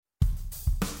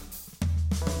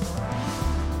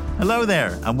Hello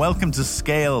there, and welcome to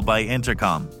Scale by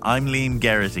Intercom. I'm Liam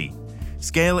Geraghty.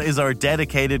 Scale is our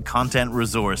dedicated content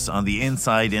resource on the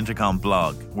Inside Intercom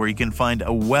blog, where you can find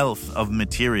a wealth of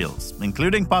materials,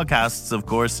 including podcasts, of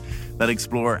course, that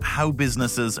explore how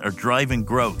businesses are driving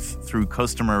growth through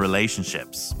customer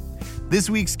relationships. This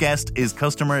week's guest is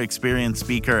customer experience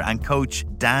speaker and coach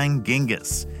Dan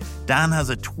Gingiss. Dan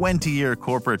has a 20-year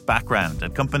corporate background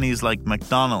at companies like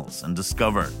McDonald's and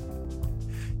Discover.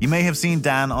 You may have seen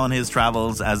Dan on his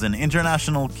travels as an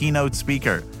international keynote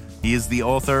speaker. He is the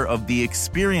author of The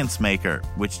Experience Maker,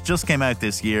 which just came out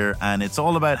this year, and it's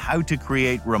all about how to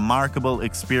create remarkable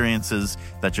experiences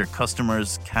that your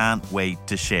customers can't wait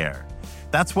to share.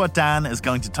 That's what Dan is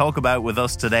going to talk about with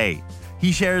us today.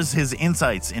 He shares his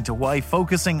insights into why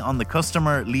focusing on the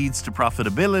customer leads to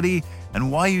profitability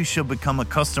and why you should become a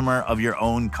customer of your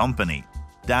own company.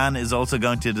 Dan is also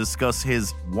going to discuss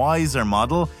his Wiser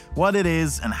model, what it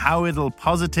is, and how it'll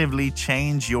positively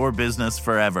change your business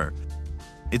forever.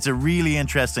 It's a really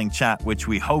interesting chat, which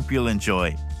we hope you'll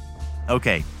enjoy.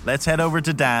 Okay, let's head over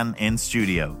to Dan in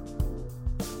studio.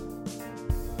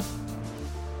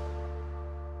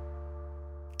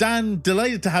 Dan,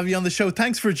 delighted to have you on the show.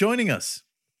 Thanks for joining us.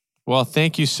 Well,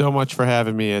 thank you so much for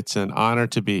having me. It's an honor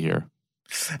to be here.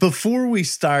 Before we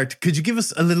start, could you give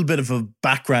us a little bit of a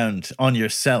background on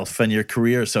yourself and your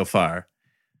career so far?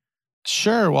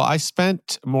 Sure. Well, I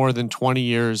spent more than 20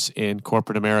 years in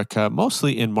corporate America,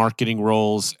 mostly in marketing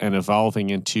roles and evolving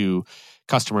into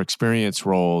customer experience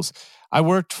roles. I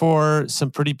worked for some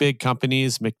pretty big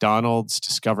companies, McDonald's,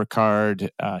 Discover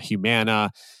Card,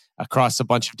 Humana, across a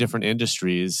bunch of different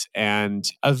industries,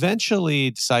 and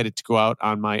eventually decided to go out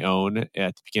on my own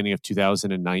at the beginning of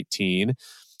 2019.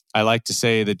 I like to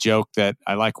say the joke that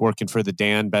I like working for the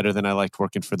Dan better than I liked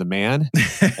working for the man.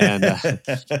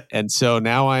 And so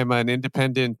now I'm an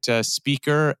independent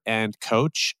speaker and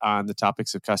coach on the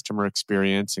topics of customer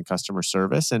experience and customer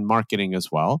service and marketing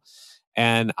as well.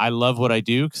 And I love what I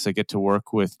do because I get to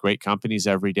work with great companies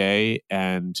every day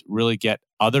and really get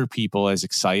other people as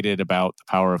excited about the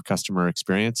power of customer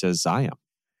experience as I am.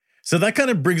 So that kind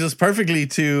of brings us perfectly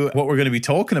to what we're going to be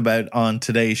talking about on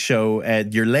today's show.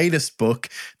 Your latest book,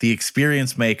 The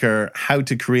Experience Maker, How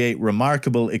to Create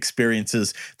Remarkable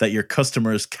Experiences That Your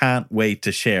Customers Can't Wait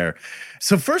to Share.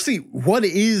 So firstly, what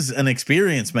is an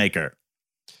experience maker?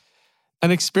 An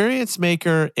experience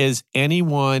maker is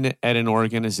anyone at an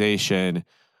organization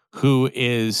who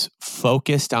is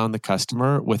focused on the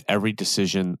customer with every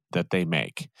decision that they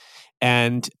make.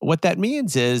 And what that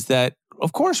means is that,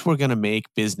 of course, we're going to make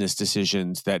business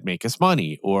decisions that make us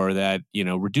money or that,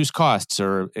 reduce costs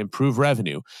or improve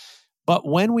revenue. But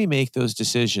when we make those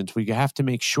decisions, we have to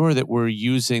make sure that we're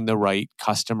using the right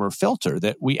customer filter,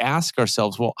 that we ask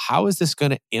ourselves, well, how is this going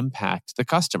to impact the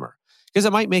customer? Because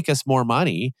it might make us more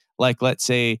money, like, let's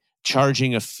say,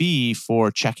 charging a fee for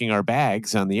checking our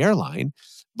bags on the airline,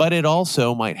 but it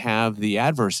also might have the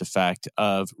adverse effect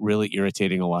of really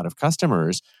irritating a lot of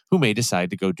customers who may decide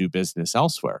to go do business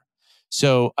elsewhere.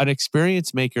 So an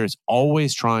experience maker is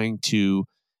always trying to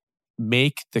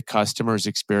make the customer's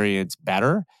experience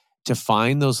better, to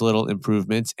find those little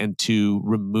improvements and to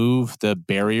remove the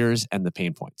barriers and the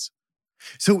pain points.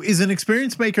 So is an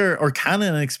experience maker, or can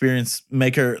an experience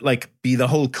maker be the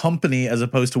whole company as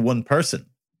opposed to one person?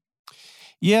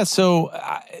 Yeah, so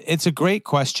it's a great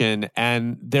question.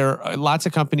 And there are lots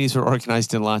of companies are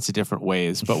organized in lots of different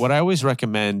ways. But what I always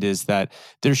recommend is that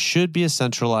there should be a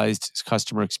centralized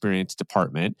customer experience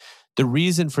department. The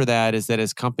reason for that is that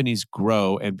as companies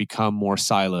grow and become more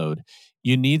siloed,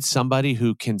 you need somebody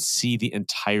who can see the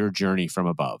entire journey from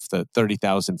above, the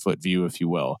 30,000-foot view, if you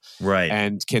will. Right.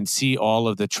 And can see all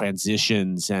of the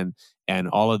transitions and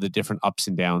all of the different ups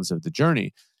and downs of the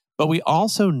journey. But we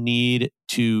also need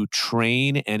to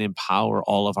train and empower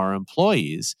all of our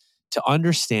employees to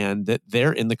understand that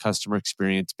they're in the customer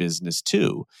experience business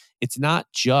too. It's not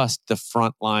just the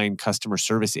frontline customer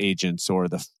service agents or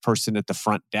the person at the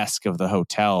front desk of the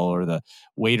hotel or the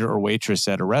waiter or waitress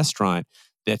at a restaurant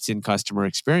that's in customer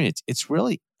experience. It's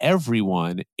really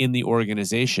everyone in the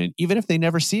organization, even if they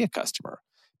never see a customer,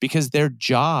 because their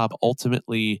job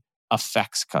ultimately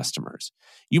affects customers.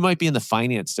 You might be in the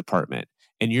finance department,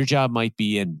 and your job might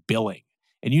be in billing,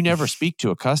 and you never speak to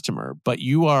a customer, but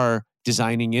you are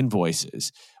designing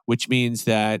invoices, which means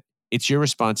that it's your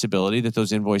responsibility that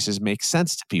those invoices make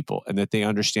sense to people and that they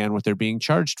understand what they're being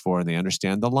charged for and they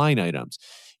understand the line items.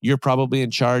 You're probably in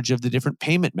charge of the different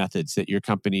payment methods that your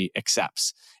company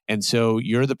accepts. And so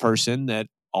you're the person that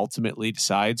ultimately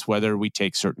decides whether we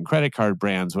take certain credit card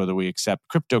brands, whether we accept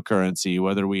cryptocurrency,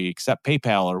 whether we accept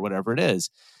PayPal or whatever it is.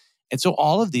 And so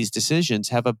all of these decisions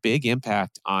have a big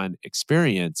impact on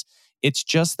experience. It's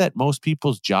just that most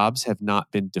people's jobs have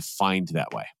not been defined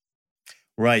that way.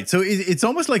 Right. So it's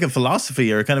almost like a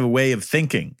philosophy or kind of a way of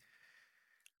thinking.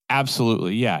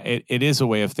 Absolutely. Yeah, it is a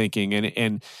way of thinking.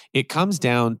 And it comes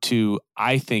down to,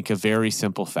 I think, a very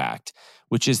simple fact,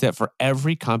 which is that for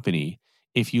every company,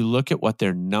 if you look at what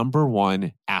their number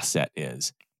one asset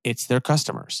is, it's their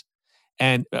customers.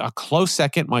 And a close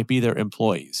second might be their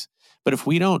employees. But if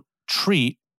we don't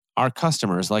treat our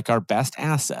customers like our best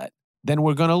asset, then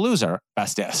we're going to lose our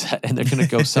best asset and they're going to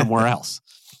go somewhere else.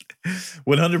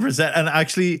 100%. And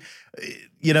actually,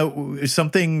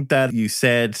 something that you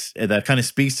said that kind of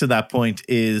speaks to that point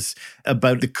is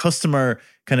about the customer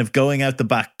kind of going out the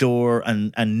back door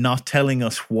and not telling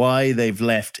us why they've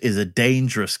left is a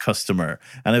dangerous customer.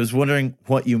 And I was wondering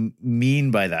what you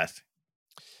mean by that.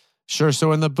 Sure.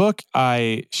 So in the book,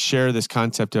 I share this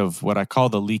concept of what I call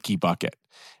the leaky bucket.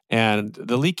 And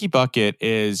the leaky bucket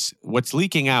is what's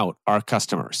leaking out are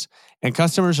customers. And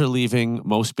customers are leaving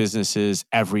most businesses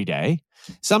every day.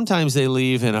 Sometimes they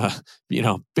leave in a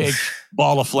big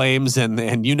ball of flames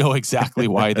and you know exactly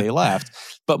why they left.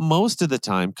 But most of the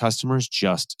time, customers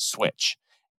just switch.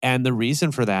 And the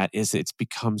reason for that is it's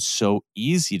become so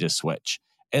easy to switch.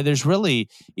 And there's really,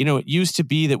 it used to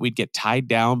be that we'd get tied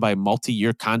down by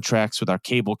multi-year contracts with our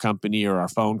cable company or our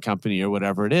phone company or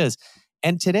whatever it is.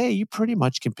 And today, you pretty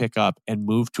much can pick up and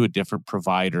move to a different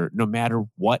provider, no matter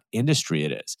what industry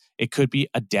it is. It could be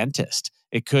a dentist.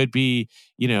 It could be,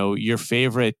 your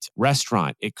favorite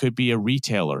restaurant. It could be a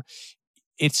retailer.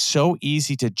 It's so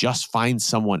easy to just find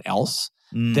someone else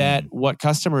that what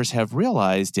customers have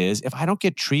realized is if I don't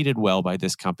get treated well by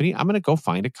this company, I'm going to go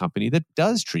find a company that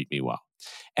does treat me well.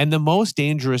 And the most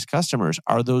dangerous customers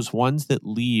are those ones that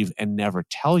leave and never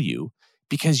tell you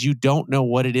because you don't know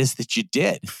what it is that you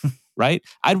did. Right?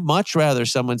 I'd much rather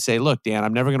someone say, look, Dan,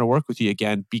 I'm never going to work with you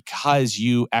again because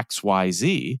you X, Y,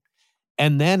 Z.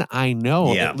 And then I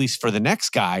know, at least for the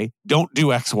next guy, don't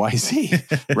do X, Y, Z.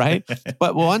 Right?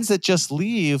 But ones that just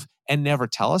leave and never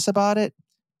tell us about it,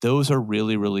 those are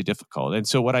really, really difficult. And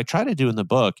so what I try to do in the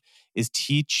book is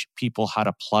teach people how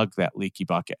to plug that leaky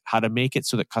bucket, how to make it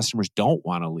so that customers don't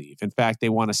want to leave. In fact, they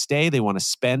want to stay, they want to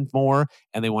spend more,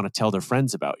 and they want to tell their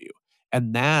friends about you.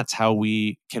 And that's how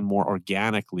we can more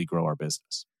organically grow our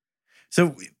business.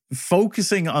 So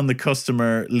focusing on the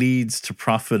customer leads to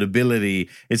profitability.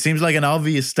 It seems like an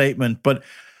obvious statement, but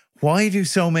why do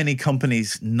so many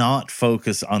companies not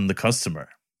focus on the customer?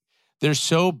 They're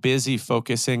so busy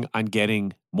focusing on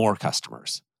getting more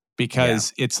customers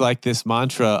because it's like this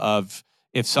mantra of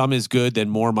if some is good, then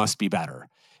more must be better.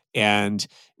 And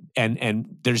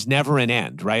there's never an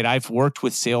end, right? I've worked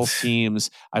with sales teams.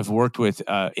 I've worked with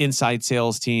inside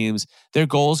sales teams. Their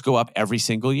goals go up every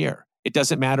single year. It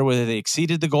doesn't matter whether they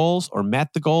exceeded the goals or met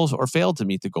the goals or failed to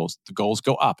meet the goals. The goals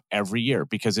go up every year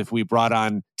because if we brought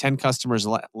on 10 customers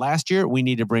last year, we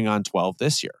need to bring on 12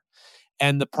 this year.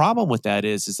 And the problem with that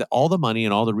is that all the money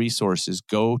and all the resources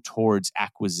go towards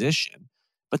acquisition.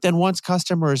 But then once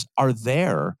customers are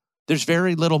there, there's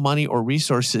very little money or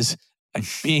resources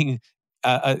being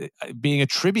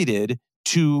attributed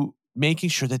to making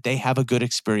sure that they have a good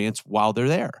experience while they're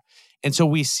there. And so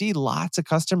we see lots of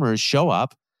customers show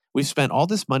up. We've spent all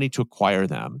this money to acquire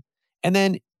them. And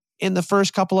then in the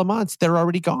first couple of months, they're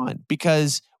already gone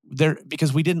because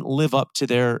we didn't live up to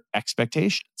their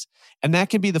expectations. And that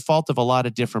can be the fault of a lot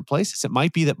of different places. It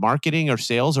might be that marketing or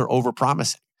sales are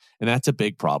overpromising. And that's a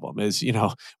big problem is,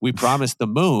 we promised the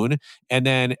moon and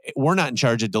then we're not in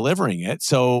charge of delivering it.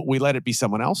 So we let it be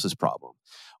someone else's problem.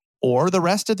 Or the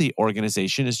rest of the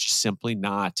organization is just simply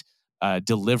not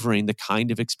delivering the kind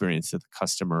of experience that the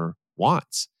customer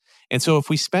wants. And so if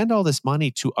we spend all this money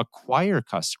to acquire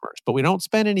customers, but we don't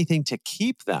spend anything to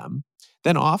keep them,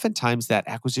 then oftentimes that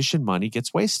acquisition money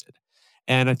gets wasted.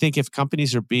 And I think if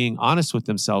companies are being honest with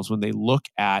themselves when they look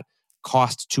at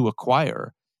cost to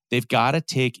acquire, they've got to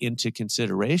take into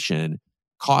consideration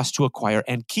cost to acquire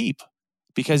and keep.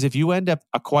 Because if you end up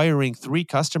acquiring 3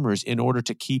 customers in order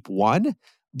to keep one,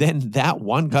 then that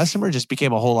one customer just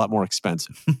became a whole lot more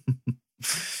expensive.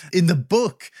 In the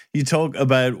book, you talk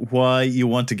about why you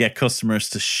want to get customers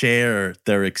to share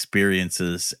their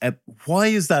experiences. Why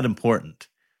is that important?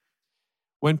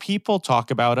 When people talk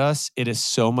about us, it is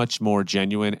so much more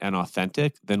genuine and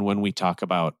authentic than when we talk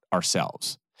about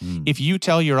ourselves. If you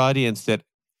tell your audience that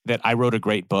I wrote a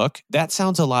great book, that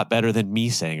sounds a lot better than me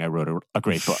saying I wrote a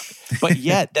great book. But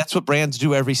yet, that's what brands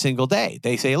do every single day.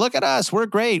 They say, look at us, we're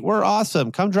great, we're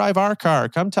awesome, come drive our car,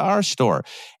 come to our store.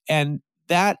 And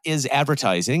that is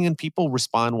advertising, and people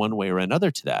respond one way or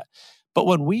another to that. But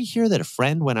when we hear that a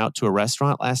friend went out to a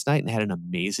restaurant last night and had an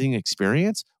amazing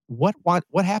experience, what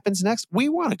happens next? We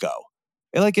want to go.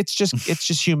 Like it's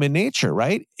just human nature,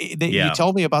 right? You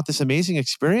told me about this amazing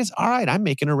experience. All right, I'm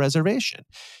making a reservation.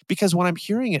 Because when I'm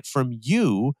hearing it from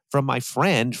you, from my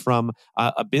friend, from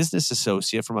a business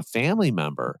associate, from a family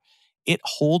member, it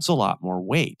holds a lot more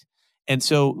weight. And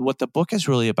so what the book is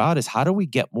really about is how do we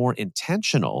get more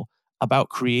intentional about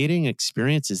creating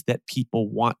experiences that people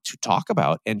want to talk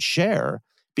about and share,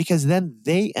 because then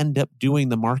they end up doing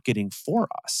the marketing for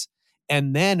us.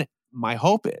 And then my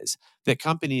hope is that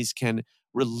companies can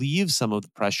relieve some of the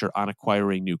pressure on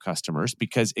acquiring new customers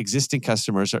because existing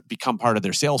customers become part of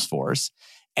their sales force,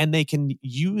 and they can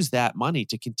use that money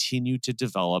to continue to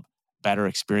develop better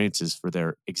experiences for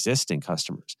their existing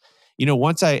customers.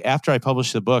 After I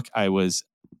published the book, I was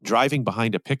driving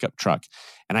behind a pickup truck,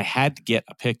 and I had to get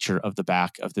a picture of the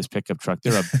back of this pickup truck.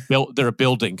 They're a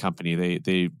building company.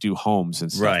 They do homes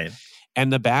and stuff. Right.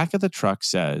 And the back of the truck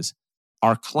says,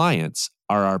 "Our clients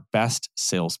are our best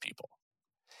salespeople."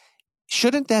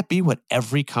 Shouldn't that be what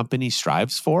every company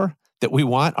strives for? That we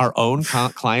want our own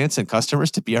clients and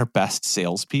customers to be our best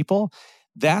salespeople?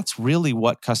 That's really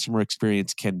what customer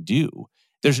experience can do.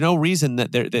 There's no reason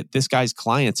that this guy's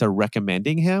clients are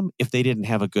recommending him if they didn't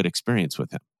have a good experience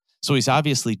with him. So he's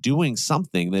obviously doing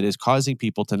something that is causing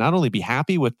people to not only be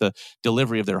happy with the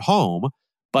delivery of their home,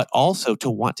 but also to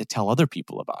want to tell other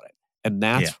people about it. And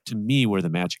that's, to me, where the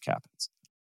magic happens.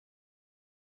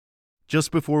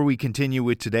 Just before we continue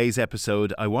with today's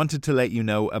episode, I wanted to let you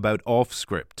know about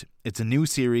Offscript. It's a new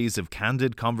series of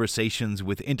candid conversations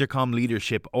with Intercom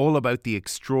leadership all about the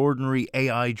extraordinary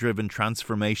AI-driven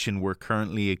transformation we're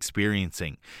currently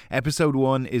experiencing. Episode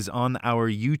 1 is on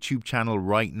our YouTube channel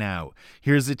right now.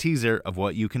 Here's a teaser of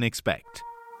what you can expect.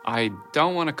 I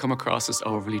don't want to come across as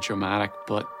overly dramatic,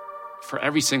 but for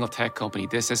every single tech company,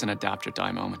 this is an adapt or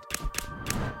die moment.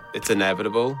 It's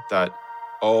inevitable that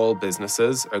all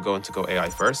businesses are going to go AI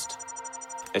first.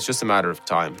 It's just a matter of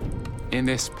time. In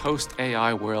this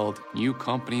post-AI world, new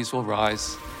companies will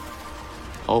rise,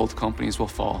 old companies will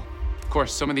fall. Of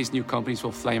course, some of these new companies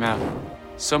will flame out.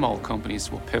 Some old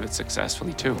companies will pivot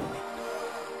successfully too.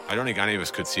 I don't think any of us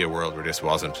could see a world where this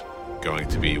wasn't going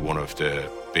to be one of the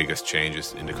biggest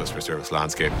changes in the customer service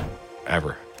landscape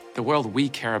ever. The world we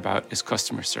care about is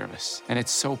customer service, and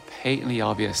it's so patently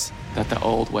obvious that the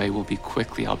old way will be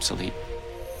quickly obsolete.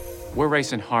 We're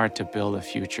racing hard to build a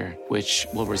future which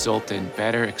will result in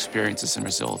better experiences and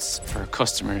results for our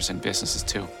customers and businesses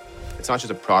too. It's not just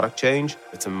a product change,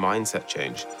 it's a mindset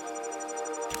change.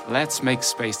 Let's make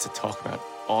space to talk about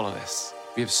all of this.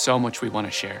 We have so much we want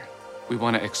to share. We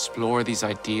want to explore these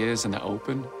ideas in the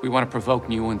open. We want to provoke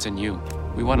new ones in you.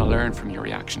 We want to learn from your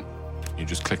reaction. You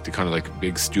just click the kind of like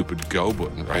big stupid go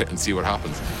button, right? And see what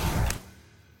happens.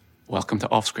 Welcome to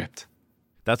Offscript.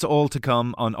 That's all to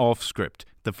come on Offscript.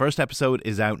 The first episode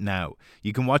is out now.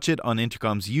 You can watch it on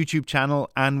Intercom's YouTube channel,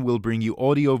 and we'll bring you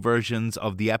audio versions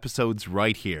of the episodes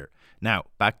right here. Now,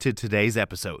 back to today's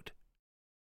episode.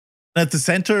 At the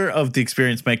center of the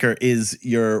Experience Maker is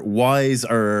your WISE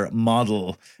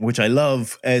model, which I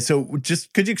love. So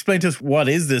just could you explain to us, what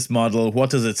is this model? What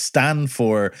does it stand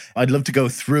for? I'd love to go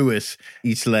through it,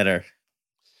 each letter.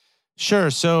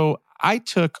 Sure. So I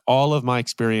took all of my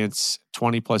experience,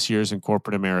 20 plus years in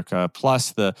corporate America,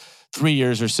 plus the 3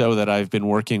 years or so that I've been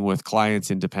working with clients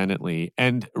independently,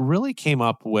 and really came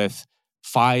up with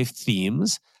 5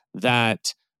 themes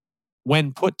that,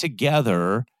 when put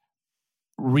together,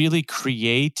 really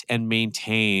create and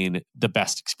maintain the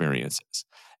best experiences.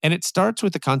 And it starts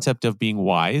with the concept of being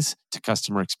wise to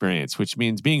customer experience, which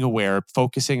means being aware,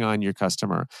 focusing on your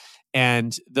customer.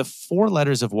 And the 4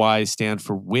 letters of WISE stand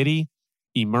for witty,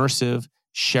 immersive,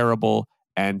 shareable,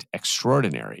 and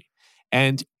extraordinary.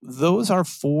 And those are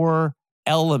 4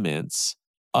 elements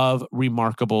of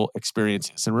remarkable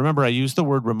experiences. And remember, I use the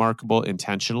word remarkable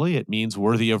intentionally. It means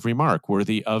worthy of remark,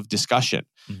 worthy of discussion,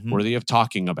 worthy of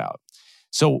talking about.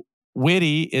 So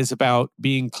witty is about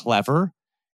being clever,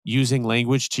 using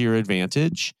language to your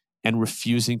advantage, and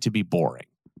refusing to be boring.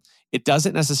 It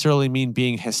doesn't necessarily mean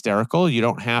being hysterical. You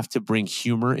don't have to bring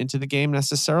humor into the game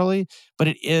necessarily, but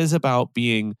it is about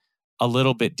being a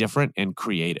little bit different and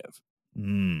creative.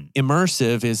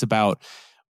 Immersive is about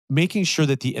making sure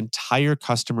that the entire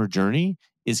customer journey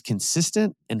is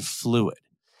consistent and fluid.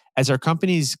 As our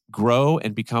companies grow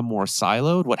and become more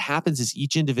siloed, what happens is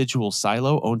each individual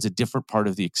silo owns a different part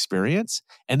of the experience,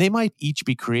 and they might each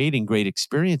be creating great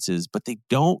experiences, but they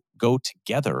don't go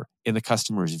together in the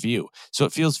customer's view. So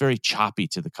it feels very choppy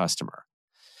to the customer.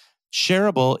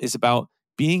 Shareable is about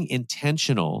being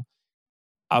intentional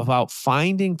about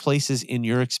finding places in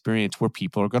your experience where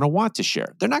people are going to want to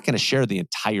share. They're not going to share the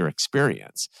entire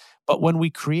experience. But when we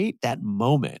create that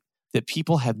moment that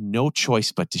people have no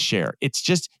choice but to share, it's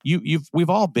just, we've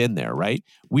all been there, right?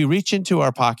 We reach into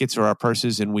our pockets or our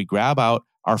purses and we grab out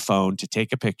our phone to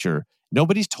take a picture.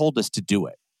 Nobody's told us to do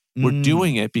it. We're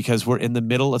doing it because we're in the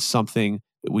middle of something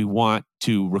that we want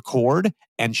to record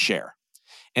and share.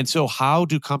 And so how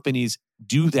do companies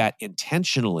do that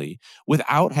intentionally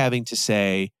without having to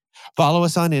say, follow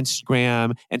us on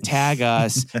Instagram and tag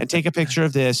us and take a picture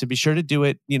of this and be sure to do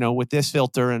it, with this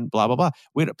filter and blah, blah, blah.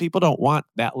 People don't want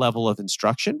that level of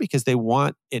instruction because they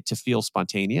want it to feel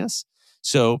spontaneous.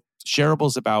 So shareable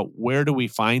is about where do we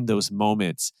find those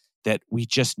moments that we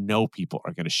just know people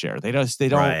are going to share. They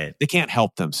can't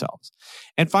help themselves.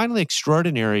 And finally,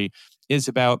 extraordinary is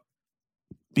about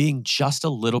being just a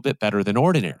little bit better than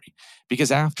ordinary.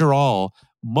 Because after all,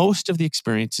 most of the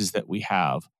experiences that we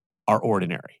have are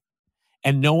ordinary.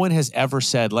 And no one has ever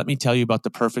said, let me tell you about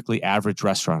the perfectly average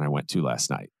restaurant I went to last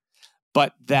night.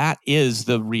 But that is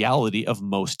the reality of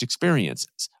most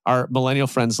experiences. Our millennial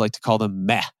friends like to call them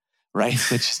meh, right?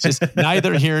 Which is just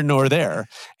neither here nor there.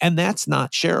 And that's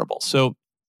not shareable. So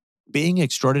being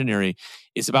extraordinary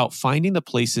is about finding the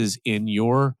places in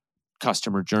your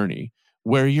customer journey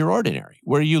where you're ordinary,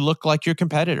 where you look like your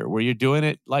competitor, where you're doing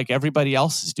it like everybody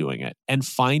else is doing it, and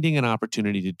finding an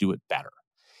opportunity to do it better.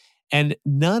 And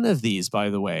none of these,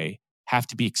 by the way, have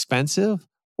to be expensive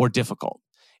or difficult.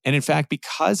 And in fact,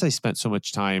 because I spent so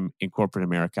much time in corporate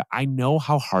America, I know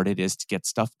how hard it is to get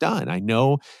stuff done. I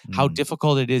know how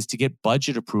difficult it is to get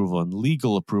budget approval and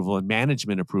legal approval and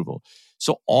management approval.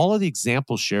 So all of the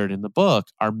examples shared in the book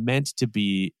are meant to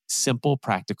be simple,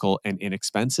 practical, and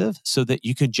inexpensive so that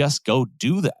you can just go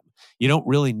do them. You don't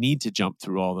really need to jump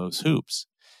through all those hoops.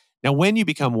 Now, when you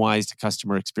become wise to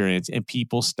customer experience and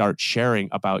people start sharing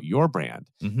about your brand,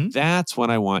 that's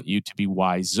when I want you to be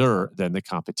wiser than the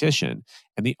competition.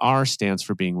 And the R stands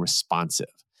for being responsive.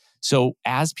 So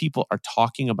as people are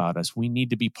talking about us, we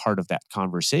need to be part of that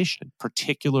conversation,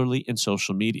 particularly in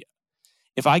social media.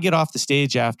 If I get off the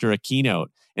stage after a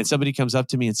keynote and somebody comes up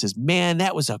to me and says, man,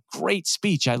 that was a great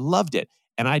speech, I loved it,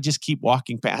 and I just keep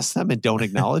walking past them and don't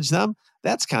acknowledge them,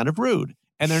 that's kind of rude.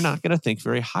 And they're not going to think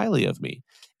very highly of me.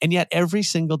 And yet every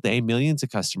single day, millions of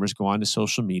customers go onto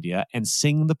social media and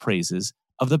sing the praises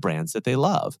of the brands that they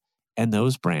love. And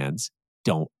those brands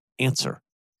don't answer.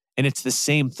 And it's the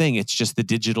same thing. It's just the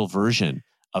digital version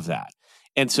of that.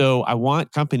 And so I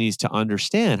want companies to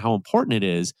understand how important it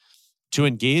is to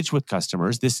engage with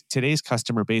customers. Today's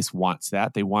customer base wants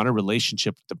that. They want a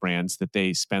relationship with the brands that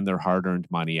they spend their hard-earned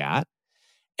money at.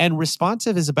 And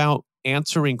responsive is about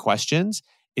answering questions.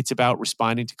 It's about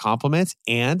responding to compliments,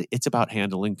 and it's about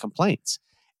handling complaints.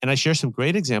 And I share some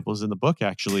great examples in the book,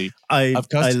 actually. I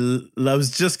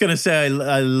was just going to say,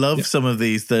 I love some of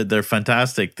these. They're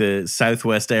fantastic. The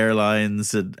Southwest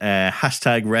Airlines,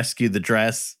 hashtag rescue the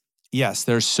dress. Yes,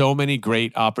 there's so many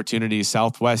great opportunities.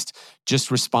 Southwest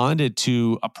just responded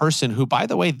to a person who, by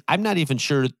the way, I'm not even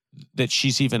sure that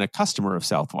she's even a customer of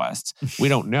Southwest. We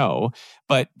don't know.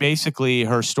 But basically,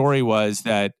 her story was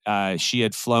that she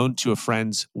had flown to a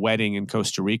friend's wedding in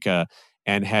Costa Rica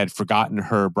and had forgotten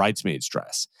her bridesmaid's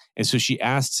dress. And so she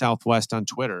asked Southwest on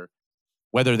Twitter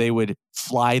whether they would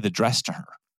fly the dress to her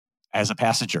as a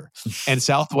passenger. And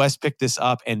Southwest picked this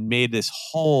up and made this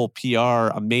whole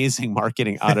PR, amazing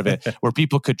marketing out of it, where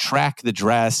people could track the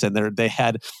dress. And they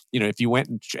had, if you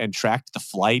went and tracked the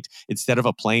flight, instead of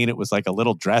a plane, it was like a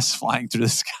little dress flying through the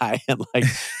sky.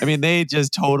 And they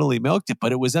just totally milked it,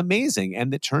 but it was amazing.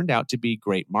 And it turned out to be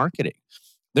great marketing.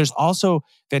 There's also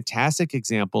fantastic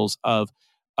examples of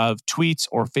tweets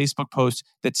or Facebook posts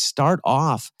that start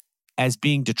off as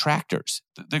being detractors.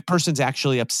 The person's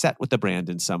actually upset with the brand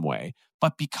in some way,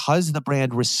 but because the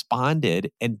brand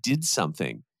responded and did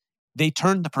something, they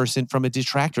turned the person from a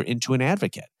detractor into an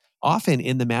advocate, often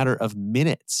in the matter of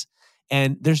minutes.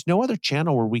 And there's no other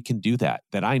channel where we can do that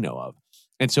I know of.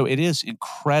 And so it is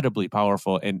incredibly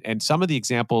powerful. And some of the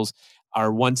examples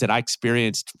are ones that I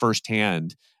experienced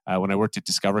firsthand. When I worked at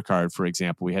Discover Card, for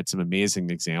example, we had some amazing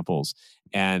examples,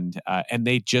 and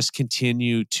they just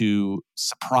continue to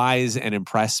surprise and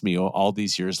impress me all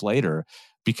these years later,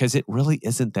 because it really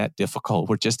isn't that difficult.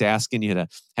 We're just asking you to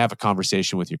have a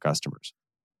conversation with your customers.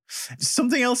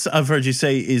 Something else I've heard you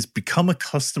say is become a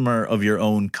customer of your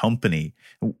own company.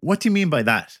 What do you mean by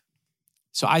that?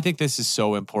 So I think this is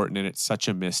so important, and it's such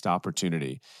a missed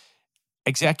opportunity.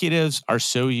 Executives are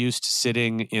so used to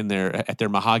sitting at their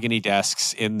mahogany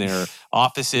desks in their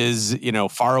offices,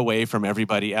 far away from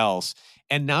everybody else.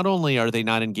 And not only are they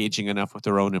not engaging enough with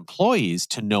their own employees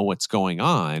to know what's going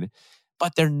on,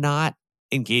 but they're not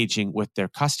engaging with their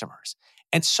customers.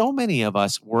 And so many of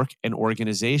us work in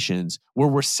organizations where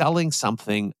we're selling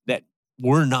something that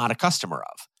we're not a customer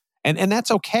of. And that's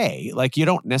okay. Like, you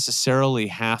don't necessarily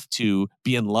have to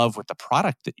be in love with the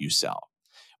product that you sell.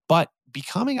 But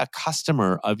becoming a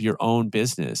customer of your own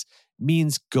business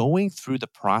means going through the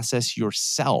process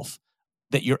yourself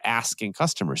that you're asking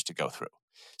customers to go through.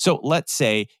 So let's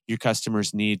say your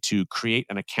customers need to create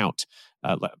an account.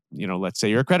 Let's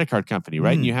say you're a credit card company,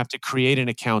 right? And you have to create an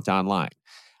account online.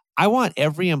 I want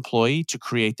every employee to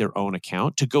create their own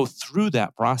account, to go through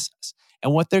that process.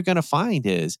 And what they're going to find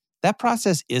is that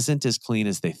process isn't as clean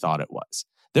as they thought it was.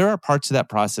 There are parts of that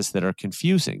process that are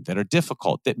confusing, that are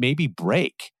difficult, that maybe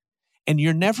break. And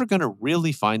you're never going to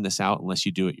really find this out unless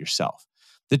you do it yourself.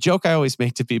 The joke I always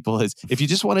make to people is, if you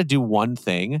just want to do one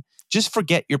thing, just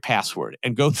forget your password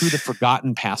and go through the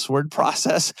forgotten password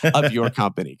process of your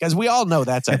company. Because we all know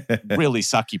that's a really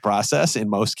sucky process in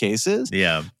most cases.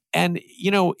 Yeah. And,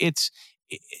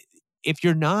 if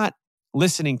you're not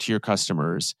listening to your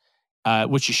customers,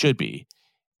 which you should be,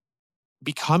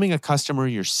 becoming a customer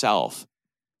yourself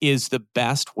is the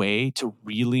best way to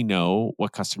really know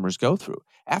what customers go through.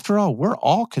 After all, we're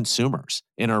all consumers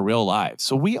in our real lives.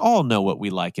 So we all know what we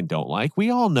like and don't like.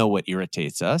 We all know what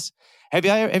irritates us. Have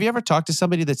you ever talked to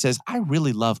somebody that says, I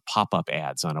really love pop-up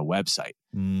ads on a website,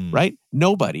 right?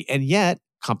 Nobody. And yet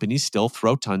companies still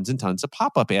throw tons and tons of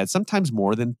pop-up ads, sometimes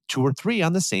more than 2 or 3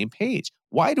 on the same page.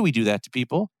 Why do we do that to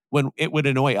people when it would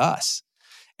annoy us?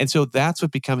 And so that's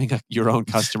what becoming your own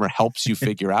customer helps you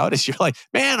figure out, is you're like,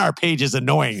 man, our page is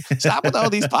annoying. Stop with all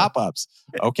these pop-ups.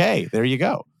 Okay, there you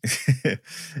go.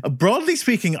 Broadly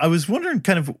speaking, I was wondering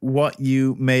kind of what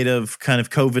you made of kind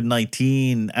of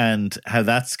COVID-19 and how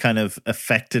that's kind of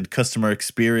affected customer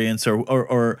experience,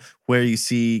 or where you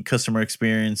see customer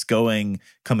experience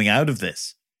coming out of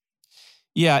this.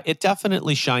 Yeah, it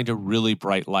definitely shined a really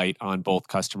bright light on both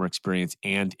customer experience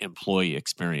and employee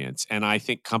experience. And I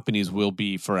think companies will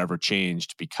be forever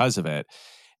changed because of it.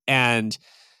 And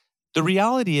the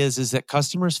reality is that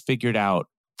customers figured out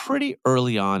pretty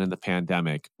early on in the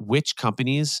pandemic which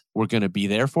companies were going to be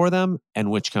there for them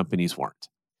and which companies weren't.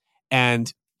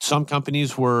 And some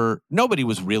companies nobody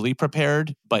was really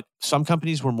prepared, but some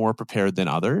companies were more prepared than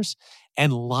others.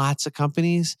 And lots of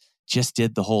companies just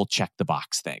did the whole check the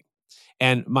box thing.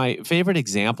 And my favorite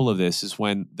example of this is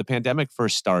when the pandemic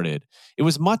first started. It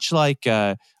was much like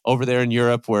over there in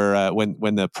Europe, where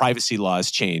when the privacy laws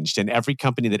changed, and every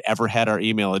company that ever had our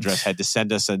email address had to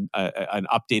send us an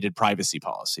updated privacy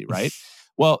policy, right?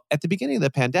 Well, at the beginning of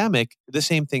the pandemic, the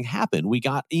same thing happened. We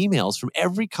got emails from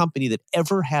every company that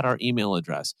ever had our email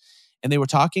address, and they were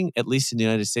talking, at least in the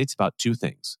United States, about 2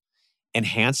 things: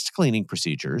 enhanced cleaning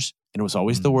procedures. And it was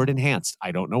always the word enhanced.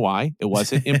 I don't know why. It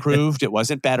wasn't improved. It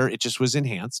wasn't better. It just was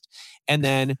enhanced. And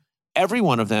then every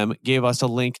one of them gave us a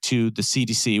link to the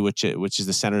CDC, which is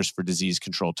the Centers for Disease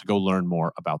Control, to go learn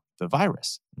more about the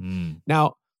virus.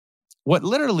 Now, what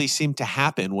literally seemed to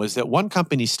happen was that one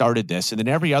company started this, and then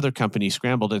every other company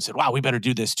scrambled and said, wow, we better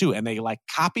do this too. And they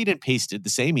copied and pasted the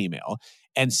same email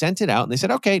and sent it out. And they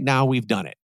said, okay, now we've done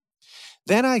it.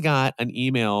 Then I got an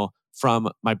email from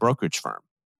my brokerage firm.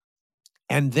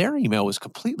 And their email was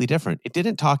completely different. It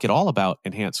didn't talk at all about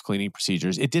enhanced cleaning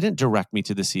procedures. It didn't direct me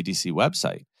to the CDC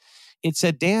website. It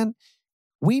said, Dan,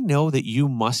 we know that you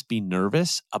must be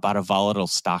nervous about a volatile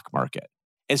stock market.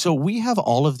 And so we have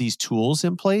all of these tools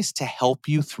in place to help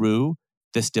you through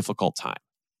this difficult time.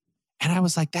 And I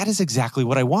was like, that is exactly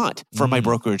what I want for my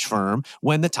brokerage firm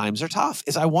when the times are tough.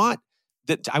 I want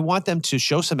them to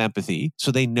show some empathy so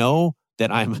they know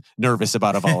that I'm nervous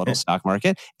about a volatile stock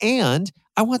market. And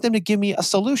I want them to give me a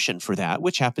solution for that,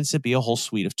 which happens to be a whole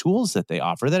suite of tools that they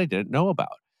offer that I didn't know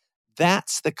about.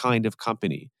 That's the kind of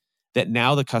company that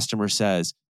now the customer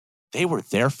says, they were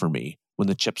there for me when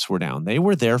the chips were down. They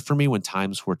were there for me when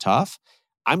times were tough.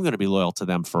 I'm going to be loyal to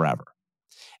them forever.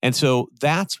 And so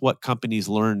that's what companies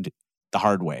learned the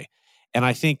hard way. And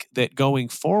I think that going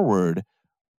forward,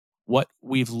 what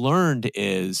we've learned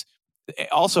is,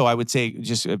 also, I would say,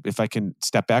 just if I can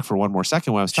step back for one more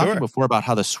second, when I was talking before about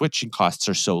how the switching costs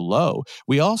are so low,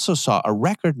 we also saw a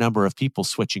record number of people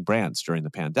switching brands during the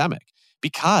pandemic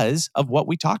because of what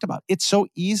we talked about. It's so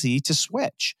easy to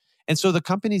switch. And so the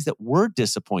companies that were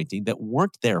disappointing, that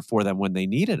weren't there for them when they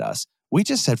needed us, we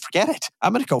just said, forget it.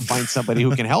 I'm going to go find somebody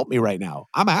who can help me right now.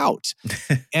 I'm out.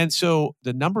 And so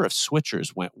the number of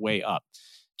switchers went way up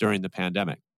during the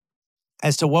pandemic.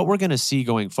 As to what we're going to see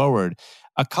going forward,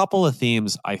 a couple of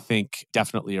themes I think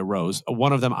definitely arose.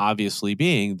 One of them obviously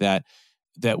being that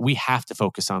we have to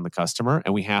focus on the customer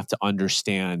and we have to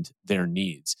understand their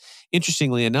needs.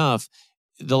 Interestingly enough,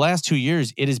 the last 2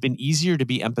 years, it has been easier to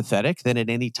be empathetic than at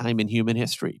any time in human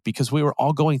history because we were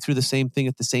all going through the same thing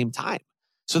at the same time.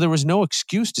 So there was no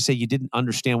excuse to say you didn't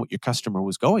understand what your customer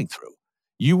was going through.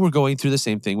 You were going through the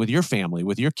same thing with your family,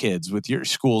 with your kids, with your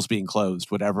schools being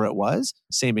closed, whatever it was,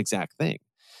 same exact thing.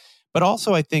 But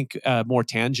also, I think more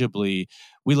tangibly,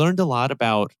 we learned a lot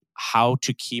about how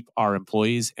to keep our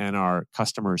employees and our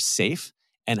customers safe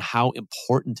and how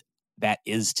important that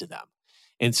is to them.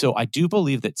 And so I do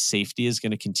believe that safety is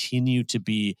going to continue to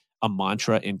be a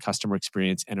mantra in customer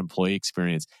experience and employee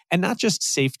experience. And not just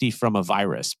safety from a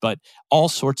virus, but all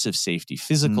sorts of safety,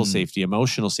 physical safety,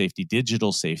 emotional safety,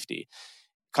 digital safety.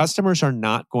 Customers are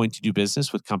not going to do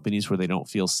business with companies where they don't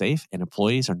feel safe, and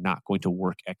employees are not going to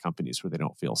work at companies where they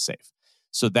don't feel safe.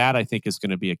 So that, I think, is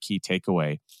going to be a key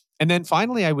takeaway. And then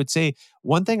finally, I would say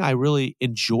one thing I really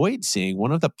enjoyed seeing,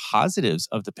 one of the positives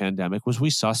of the pandemic was we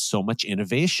saw so much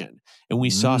innovation. And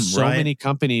we saw so many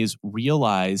companies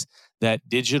realize that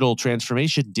digital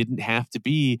transformation didn't have to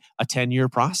be a 10-year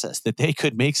process, that they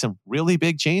could make some really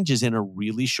big changes in a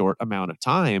really short amount of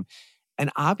time. And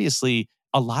obviously,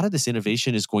 a lot of this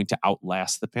innovation is going to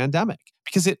outlast the pandemic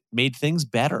because it made things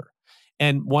better.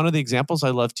 And one of the examples I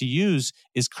love to use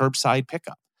is curbside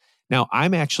pickup. Now,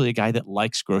 I'm actually a guy that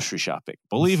likes grocery shopping,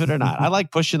 believe it or not. I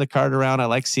like pushing the cart around. I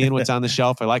like seeing what's on the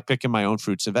shelf. I like picking my own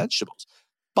fruits and vegetables.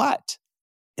 But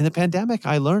in the pandemic,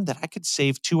 I learned that I could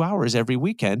save 2 hours every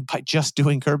weekend by just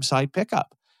doing curbside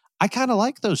pickup. I kind of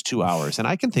like those 2 hours, and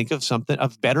I can think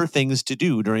of better things to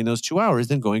do during those 2 hours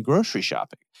than going grocery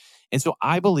shopping. And so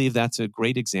I believe that's a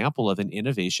great example of an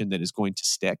innovation that is going to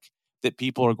stick, that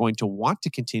people are going to want to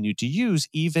continue to use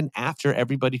even after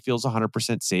everybody feels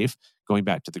 100% safe going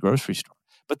back to the grocery store.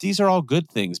 But these are all good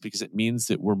things because it means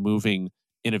that we're moving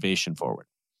innovation forward.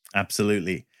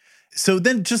 Absolutely. So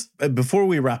then just before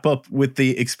we wrap up with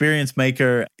the Experience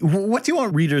Maker, what do you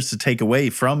want readers to take away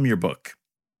from your book?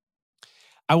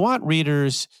 I want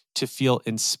readers to feel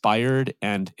inspired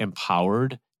and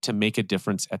empowered to make a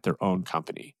difference at their own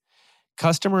company.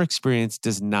 Customer experience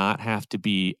does not have to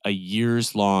be a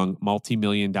years-long,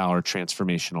 multi-million-dollar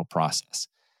transformational process.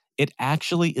 It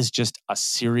actually is just a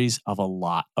series of a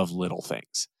lot of little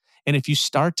things. And if you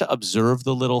start to observe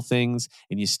the little things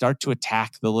and you start to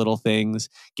attack the little things,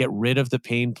 get rid of the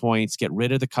pain points, get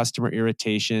rid of the customer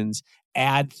irritations,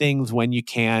 add things when you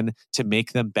can to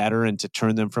make them better and to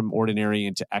turn them from ordinary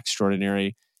into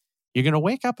extraordinary, you're going to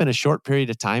wake up in a short period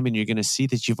of time and you're going to see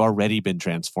that you've already been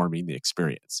transforming the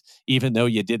experience, even though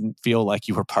you didn't feel like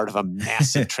you were part of a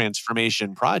massive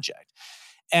transformation project.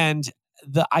 And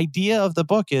the idea of the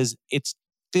book is it's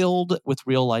filled with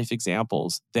real life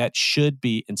examples that should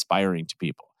be inspiring to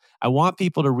people. I want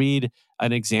people to read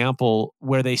an example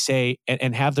where they say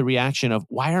and have the reaction of,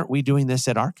 why aren't we doing this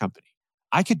at our company?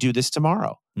 I could do this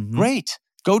tomorrow. Mm-hmm. Great.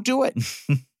 Go do it.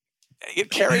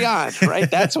 Carry on, right?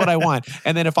 That's what I want.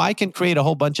 And then if I can create a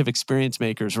whole bunch of experience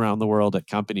makers around the world at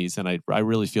companies, then I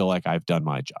really feel like I've done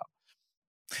my job.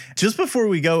 Just before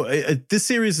we go, this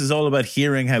series is all about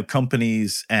hearing how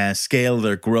companies scale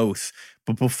their growth.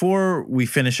 But before we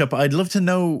finish up, I'd love to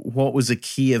know what was a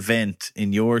key event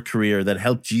in your career that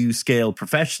helped you scale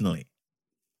professionally.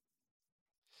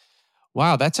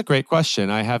 Wow, that's a great question.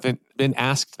 I haven't been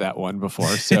asked that one before,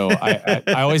 so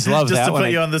I always love just that. Just to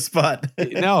put you on the spot.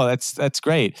 No, that's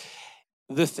great.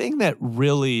 The thing that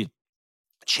really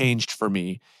changed for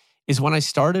me is when I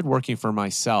started working for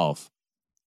myself,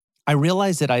 I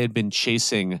realized that I had been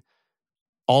chasing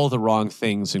all the wrong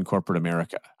things in corporate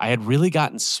America. I had really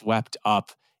gotten swept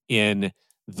up in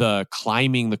the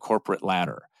climbing the corporate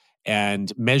ladder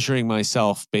and measuring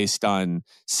myself based on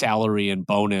salary and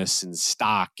bonus and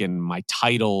stock and my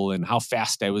title and how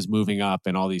fast I was moving up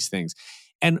and all these things.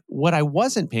 And what I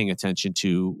wasn't paying attention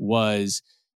to was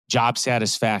job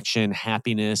satisfaction,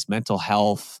 happiness, mental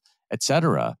health,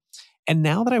 etc. And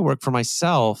now that I work for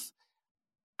myself,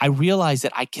 I realize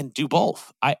that I can do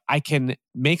both. I can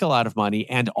make a lot of money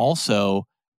and also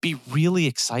be really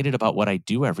excited about what I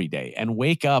do every day and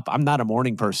wake up. I'm not a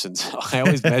morning person, so I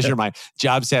always measure my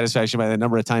job satisfaction by the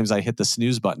number of times I hit the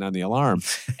snooze button on the alarm.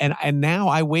 And now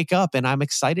I wake up and I'm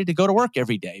excited to go to work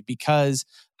every day because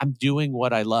I'm doing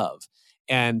what I love.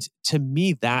 And to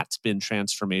me, that's been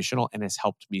transformational and has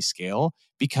helped me scale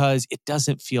because it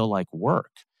doesn't feel like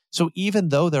work. So even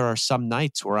though there are some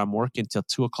nights where I'm working till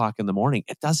 2:00 in the morning,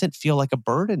 it doesn't feel like a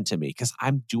burden to me because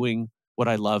I'm doing what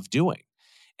I love doing.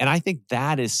 And I think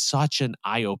that is such an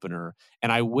eye-opener.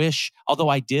 And I wish, although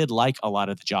I did like a lot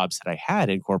of the jobs that I had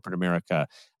in corporate America,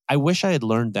 I wish I had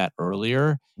learned that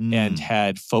earlier and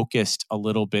had focused a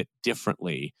little bit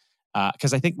differently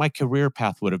because I think my career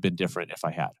path would have been different if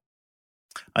I had.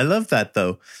 I love that,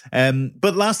 though.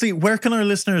 But lastly, where can our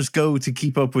listeners go to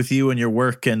keep up with you and your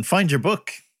work and find your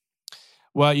book?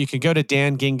 Well, you can go to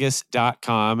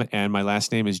dangingiss.com, and my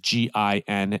last name is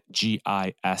Gingiss,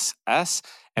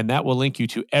 and that will link you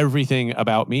to everything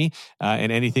about me and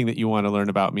anything that you want to learn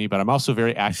about me. But I'm also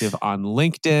very active on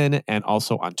LinkedIn and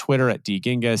also on Twitter at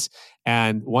dgingiss.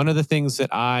 And one of the things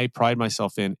that I pride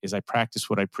myself in is I practice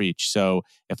what I preach. So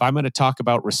if I'm going to talk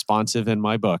about responsive in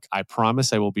my book, I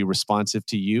promise I will be responsive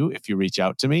to you if you reach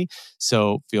out to me.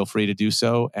 So feel free to do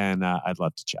so, and I'd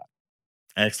love to chat.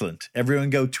 Excellent. Everyone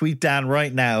go tweet Dan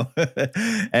right now.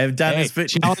 Dan,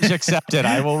 challenge accepted.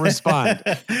 I will respond.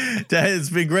 Dan, it's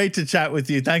been great to chat with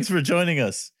you. Thanks for joining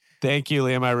us. Thank you,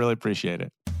 Liam. I really appreciate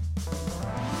it.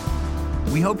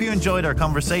 We hope you enjoyed our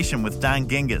conversation with Dan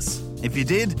Gingiss. If you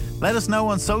did, let us know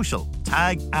on social.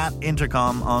 Tag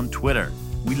 @Intercom on Twitter.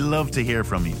 We'd love to hear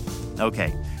from you.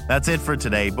 Okay, that's it for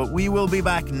today, but we will be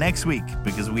back next week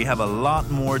because we have a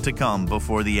lot more to come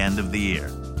before the end of the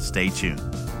year. Stay tuned.